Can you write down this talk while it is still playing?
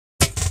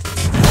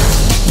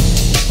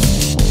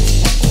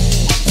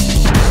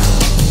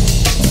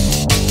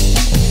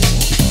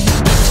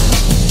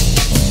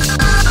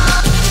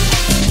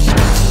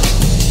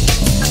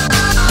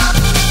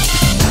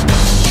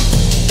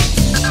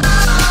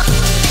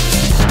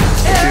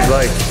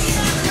like?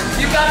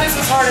 You got this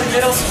was hard in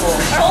middle school.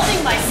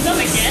 Holding my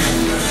stomach in.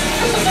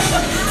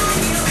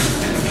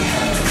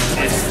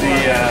 It's the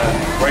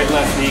right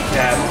left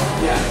kneecap,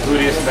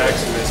 gluteus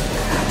maximus.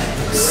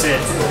 Sit.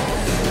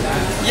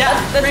 Yeah,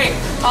 great.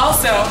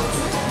 Also,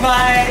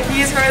 my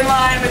knees are in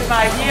line with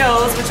my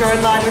heels, which are in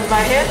line with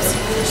my hips.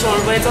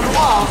 Shoulder blades on the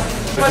wall.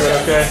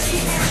 Okay.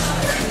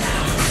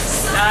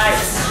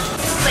 Nice.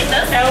 Like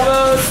this?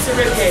 Elbows to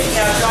ribcage.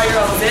 Now draw your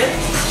elbows in.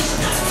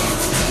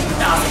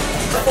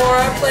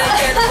 Forearm plank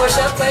and a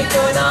push-up leg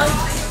going on.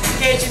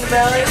 Engage in the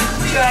belly.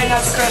 Try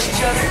not to crush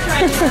each other.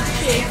 Try to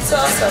keep. It's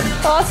awesome.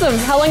 Awesome.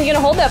 How long are you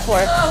gonna hold that for?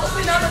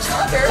 Hopefully not much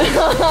longer.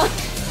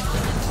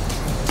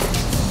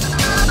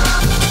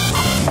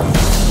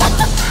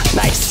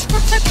 Nice.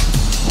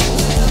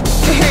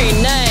 Very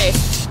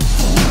nice.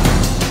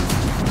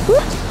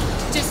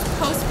 Just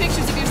post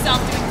pictures of yourself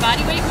doing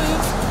bodyweight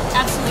moves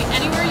absolutely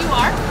anywhere you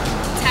are.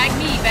 Tag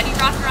me, Betty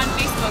Rocker, on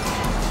Facebook,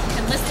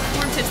 and list the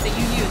form tips that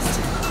you used.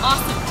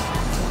 Awesome.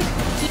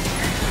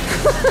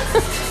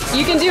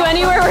 You can do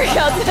anywhere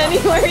workouts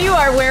anywhere you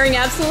are wearing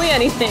absolutely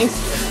anything.